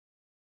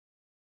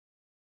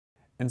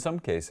In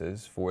some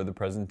cases, for the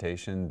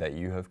presentation that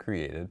you have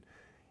created,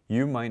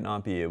 you might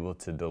not be able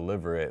to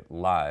deliver it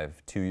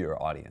live to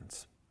your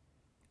audience.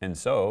 And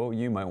so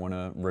you might want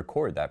to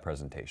record that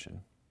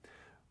presentation.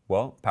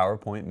 Well,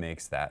 PowerPoint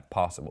makes that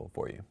possible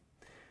for you.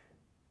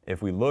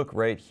 If we look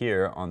right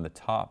here on the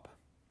top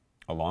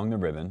along the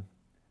ribbon,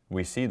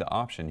 we see the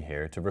option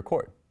here to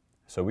record.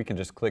 So we can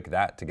just click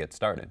that to get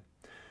started.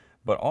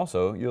 But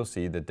also you'll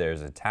see that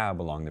there's a tab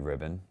along the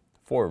ribbon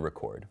for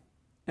record.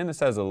 And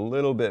this has a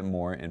little bit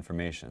more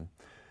information.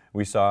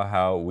 We saw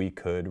how we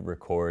could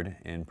record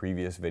in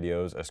previous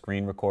videos a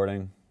screen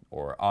recording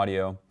or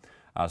audio.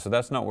 So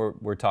that's not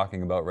what we're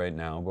talking about right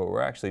now, but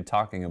we're actually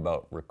talking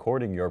about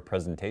recording your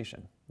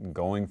presentation,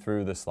 going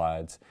through the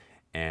slides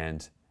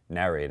and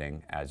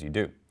narrating as you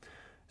do.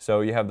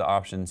 So you have the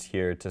options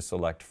here to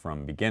select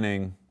from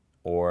beginning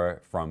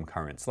or from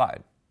current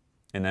slide.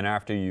 And then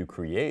after you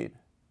create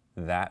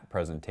that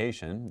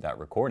presentation, that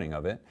recording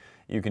of it,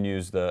 you can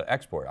use the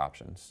export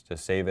options to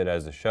save it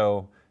as a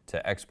show,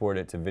 to export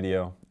it to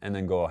video, and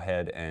then go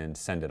ahead and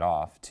send it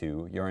off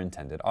to your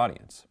intended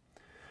audience.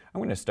 I'm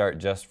going to start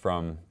just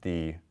from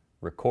the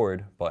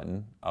record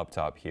button up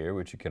top here,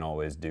 which you can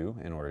always do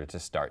in order to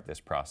start this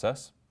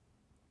process.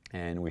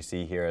 And we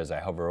see here as I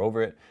hover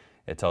over it,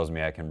 it tells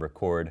me I can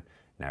record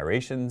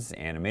narrations,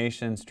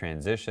 animations,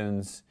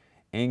 transitions,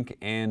 ink,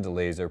 and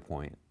laser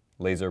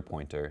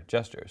pointer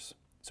gestures.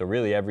 So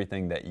really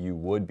everything that you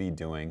would be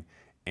doing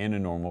in a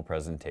normal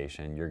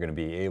presentation, you're going to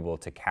be able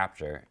to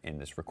capture in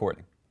this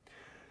recording.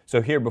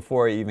 So here,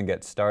 before I even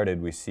get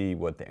started, we see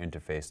what the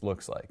interface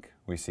looks like.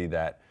 We see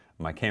that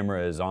my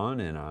camera is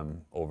on and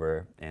I'm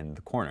over in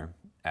the corner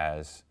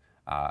as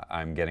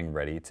I'm getting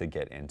ready to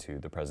get into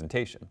the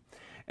presentation.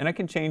 And I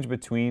can change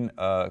between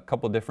a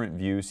couple different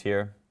views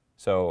here.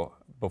 So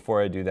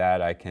before I do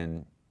that, I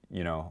can,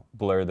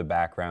 blur the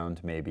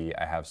background. Maybe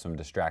I have some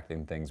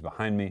distracting things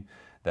behind me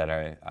that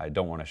I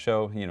don't want to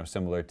show,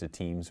 similar to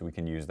Teams, we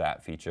can use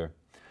that feature.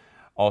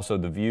 Also,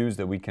 the views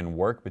that we can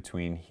work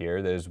between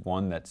here, there's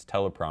one that's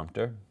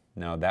teleprompter.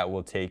 Now that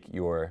will take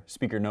your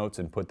speaker notes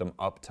and put them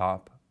up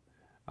top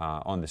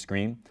on the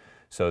screen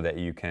so that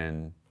you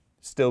can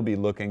still be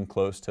looking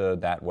close to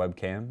that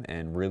webcam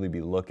and really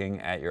be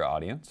looking at your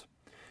audience.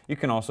 You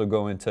can also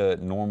go into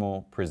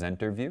normal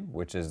presenter view,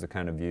 which is the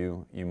kind of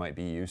view you might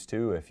be used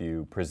to if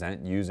you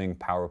present using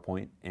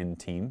PowerPoint in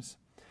Teams.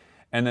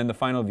 And then the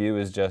final view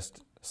is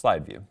just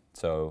slide view.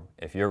 So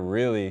if you're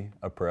really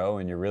a pro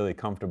and you're really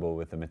comfortable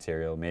with the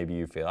material, maybe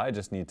you feel I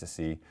just need to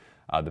see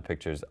the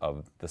pictures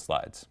of the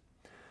slides.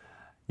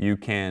 You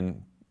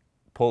can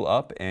pull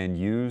up and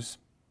use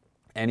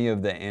any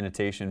of the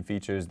annotation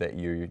features that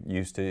you're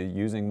used to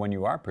using when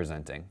you are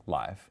presenting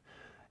live.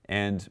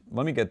 And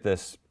let me get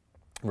this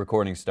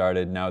recording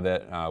started. Now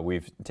that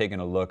we've taken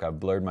a look, I've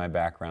blurred my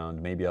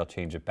background. Maybe I'll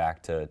change it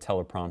back to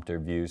teleprompter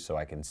view so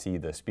I can see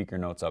the speaker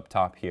notes up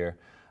top here.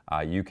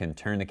 You can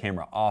turn the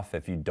camera off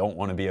if you don't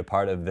want to be a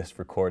part of this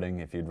recording,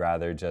 if you'd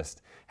rather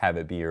just have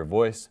it be your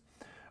voice.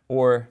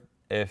 Or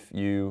if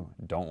you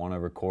don't want to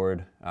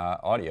record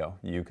audio,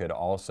 you could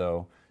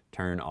also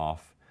turn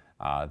off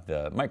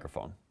the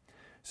microphone.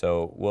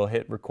 So we'll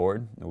hit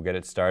record, we'll get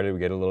it started, we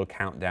get a little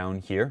countdown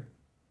here.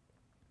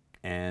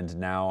 And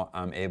now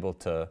I'm able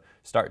to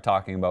start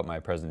talking about my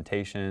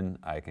presentation.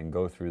 I can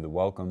go through the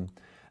welcome.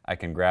 I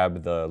can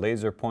grab the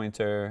laser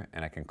pointer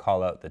and I can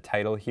call out the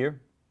title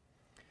here.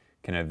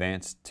 Can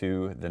advance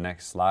to the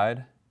next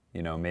slide.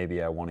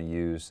 Maybe I want to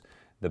use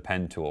the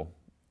pen tool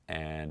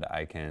and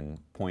I can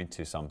point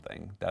to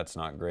something. That's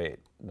not great.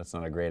 That's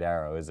not a great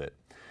arrow, is it?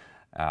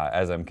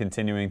 As I'm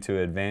continuing to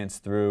advance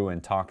through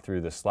and talk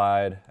through the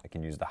slide, I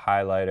can use the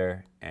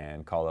highlighter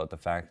and call out the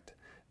fact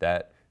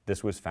that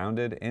this was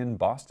founded in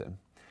Boston.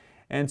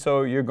 And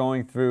so you're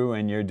going through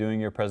and you're doing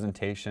your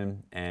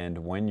presentation, and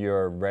when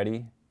you're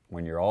ready,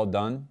 when you're all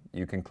done,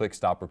 you can click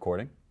stop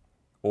recording.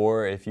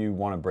 Or if you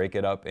want to break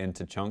it up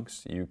into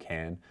chunks, you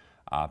can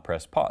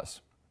press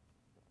pause.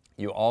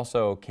 You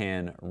also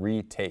can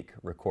retake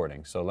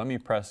recording. So let me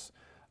press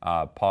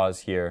pause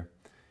here,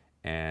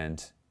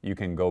 and you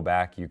can go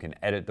back, you can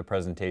edit the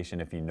presentation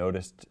if you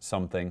noticed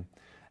something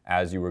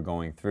as you were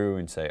going through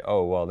and say,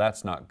 oh, well,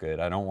 that's not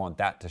good. I don't want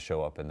that to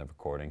show up in the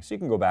recording. So you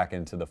can go back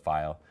into the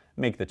file,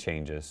 make the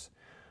changes.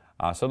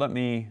 So let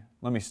me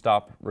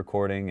stop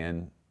recording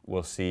and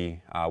we'll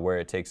see where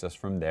it takes us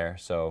from there.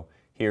 So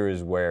here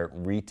is where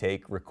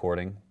retake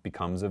recording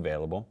becomes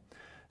available.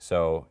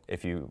 So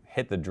if you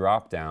hit the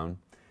drop down,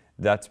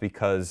 that's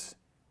because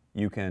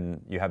you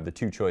have the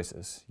two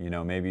choices.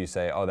 Maybe you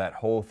say, oh, that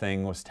whole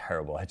thing was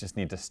terrible. I just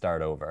need to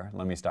start over.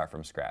 Let me start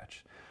from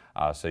scratch.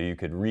 So you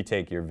could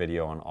retake your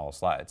video on all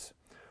slides.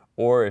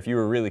 Or if you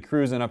were really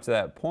cruising up to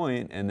that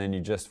point and then you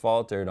just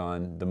faltered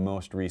on the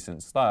most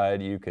recent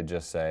slide, you could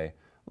just say,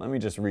 let me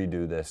just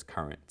redo this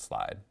current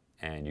slide,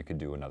 and you could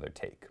do another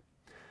take.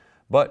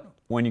 But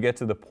when you get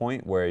to the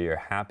point where you're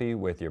happy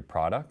with your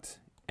product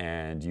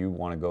and you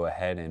want to go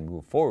ahead and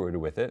move forward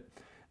with it,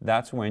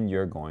 that's when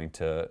you're going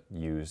to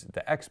use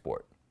the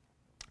export.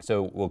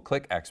 So we'll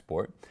click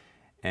export,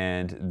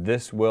 And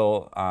this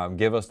will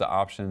give us the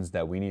options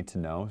that we need to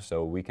know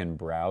so we can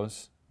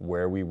browse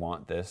where we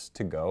want this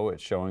to go.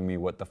 It's showing me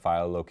what the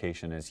file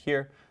location is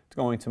here. It's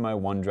going to my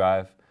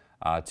OneDrive,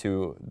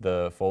 to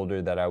the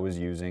folder that I was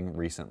using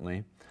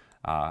recently.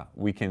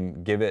 We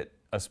can give it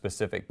a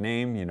specific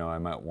name. You know, I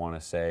might want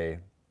to say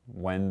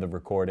when the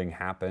recording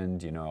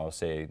happened. You know, I'll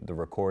say the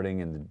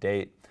recording and the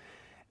date.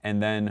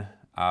 And then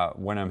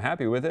when I'm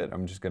happy with it,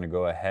 I'm just going to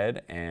go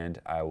ahead and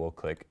I will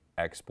click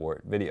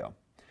Export Video.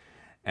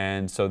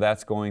 And so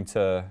that's going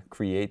to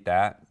create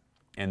that.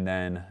 And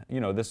then, you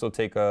know, this will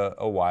take a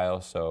while,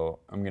 so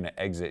I'm going to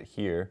exit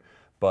here.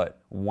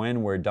 But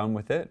when we're done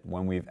with it,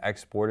 when we've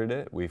exported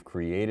it, we've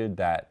created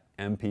that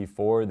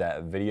MP4,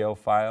 that video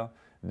file,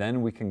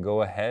 then we can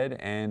go ahead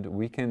and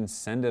we can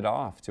send it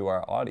off to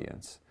our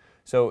audience.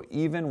 So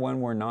even when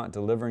we're not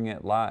delivering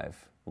it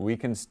live, we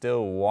can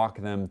still walk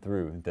them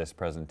through this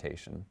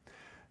presentation.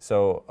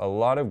 So a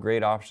lot of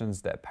great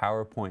options that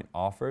PowerPoint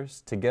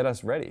offers to get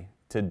us ready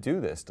to do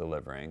this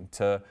delivering,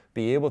 to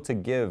be able to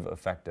give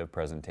effective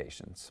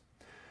presentations.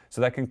 So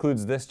that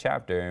concludes this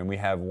chapter, and we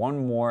have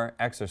one more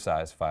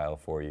exercise file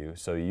for you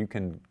so you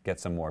can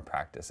get some more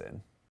practice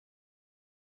in.